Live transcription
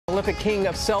Olympic king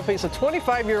of selfies, a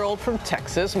 25-year-old from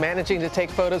Texas, managing to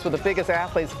take photos with the biggest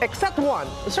athletes, except one,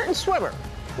 a certain swimmer,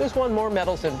 who's won more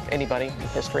medals than anybody in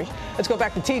history. Let's go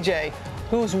back to TJ,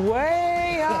 who's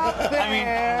way up there. I mean,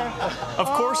 of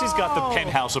course he's got the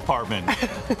penthouse apartment.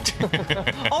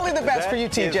 Only the best for you,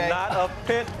 TJ. That is not a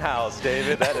penthouse,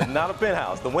 David. That is not a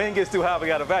penthouse. The wind gets too high, we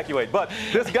got to evacuate. But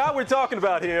this guy we're talking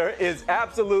about here is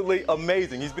absolutely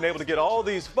amazing. He's been able to get all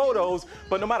these photos,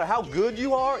 but no matter how good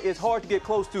you are, it's hard to get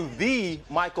close to the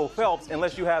Michael Phelps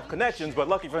unless you have connections. But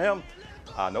lucky for him,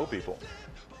 I know people.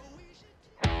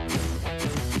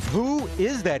 Who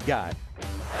is that guy?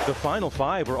 The final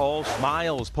five are all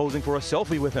smiles posing for a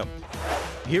selfie with him.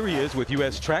 Here he is with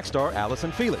U.S. track star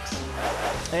Allison Felix.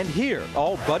 And here,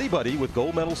 all buddy-buddy with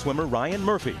gold medal swimmer Ryan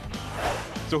Murphy.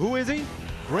 So who is he?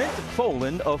 Brent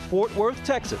Folan of Fort Worth,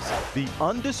 Texas, the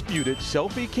undisputed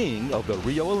selfie king of the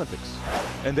Rio Olympics.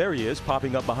 And there he is,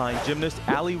 popping up behind gymnast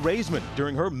Allie Raisman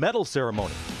during her medal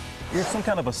ceremony. You're some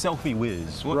kind of a selfie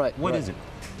whiz. What is it?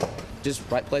 Just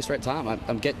right place, right time.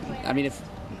 I mean,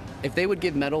 if they would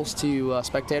give medals to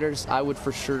spectators, I would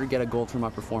for sure get a gold for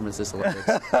my performance this Olympics.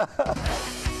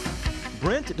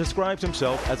 Brent describes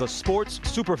himself as a sports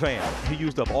superfan. He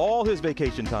used up all his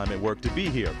vacation time at work to be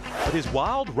here. But his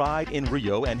wild ride in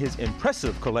Rio and his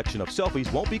impressive collection of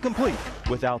selfies won't be complete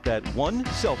without that one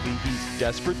selfie he's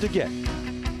desperate to get.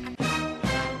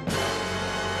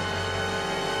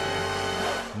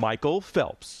 Michael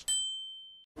Phelps.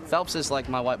 Phelps is like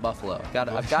my white buffalo.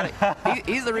 I've got it.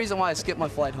 He's the reason why I skipped my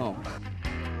flight home.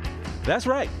 That's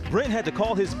right. Brent had to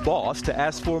call his boss to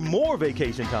ask for more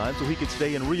vacation time so he could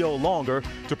stay in Rio longer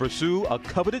to pursue a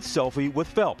coveted selfie with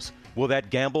Phelps. Will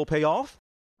that gamble pay off?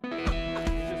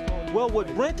 Well, what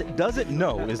Brent doesn't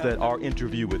know is that our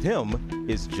interview with him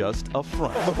is just a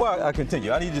front. Before I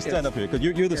continue, I need you to stand up here because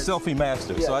you're the selfie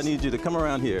master. So I need you to come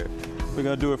around here. We're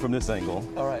going to do it from this angle.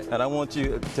 All right. And I want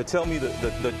you to tell me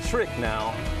the trick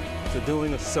now to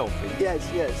doing a selfie.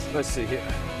 Yes. Let's see here.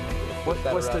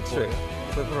 What's the trick?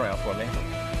 Flip it around for me.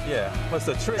 Yeah. What's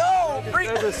the trick? No!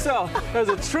 There's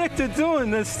a trick to doing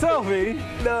this selfie.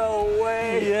 No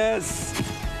way. Yes.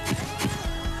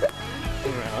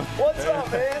 What's up,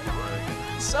 man?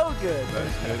 So good.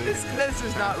 This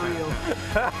is not real.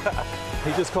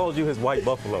 He just called you his white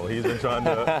buffalo. He's been trying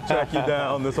to track you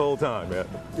down this whole time, man.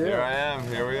 Yeah. Here I am.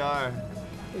 Here we are.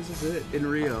 This is it in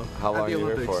Rio. How long are you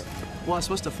here for? Well, I was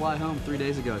supposed to fly home 3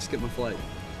 days ago. I skipped my flight.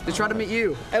 To try to meet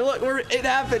you. And look, it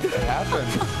happened. It happened.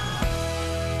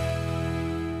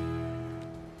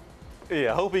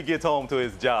 Yeah, I hope he gets home to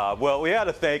his job. Well, we had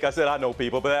to thank, I said I know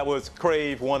people, but that was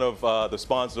Crave, one of the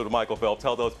sponsors of Michael Phelps,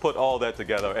 helped us put all that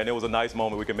together, and it was a nice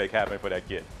moment we could make happen for that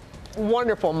kid.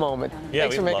 Wonderful moment. Yeah,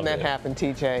 Thanks for making that loved it. happen,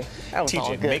 TJ. That was all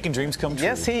TJ, good. making dreams come true.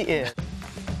 Yes, he is.